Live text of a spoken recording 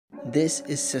This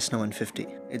is Cessna 150.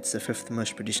 It's the fifth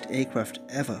most produced aircraft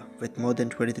ever, with more than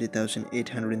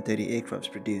 23,830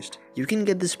 aircrafts produced. You can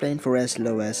get this plane for as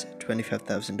low as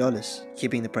 $25,000.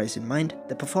 Keeping the price in mind,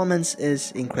 the performance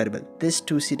is incredible. This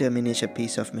two-seater miniature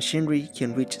piece of machinery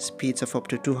can reach speeds of up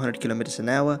to 200 km an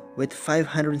hour with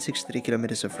 563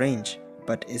 km of range.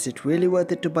 But is it really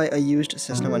worth it to buy a used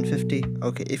Cessna 150?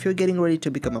 Okay, if you're getting ready to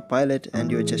become a pilot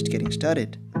and you're just getting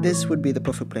started, this would be the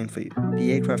perfect plane for you.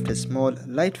 The aircraft is small,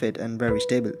 lightweight and very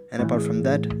stable. And apart from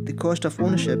that, the cost of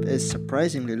ownership is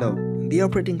surprisingly low. The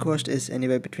operating cost is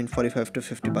anywhere between 45 to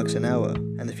 50 bucks an hour,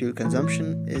 and the fuel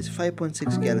consumption is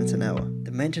 5.6 gallons an hour.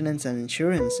 The maintenance and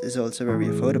insurance is also very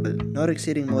affordable, not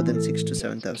exceeding more than $6,000 to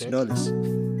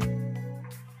 $7,000.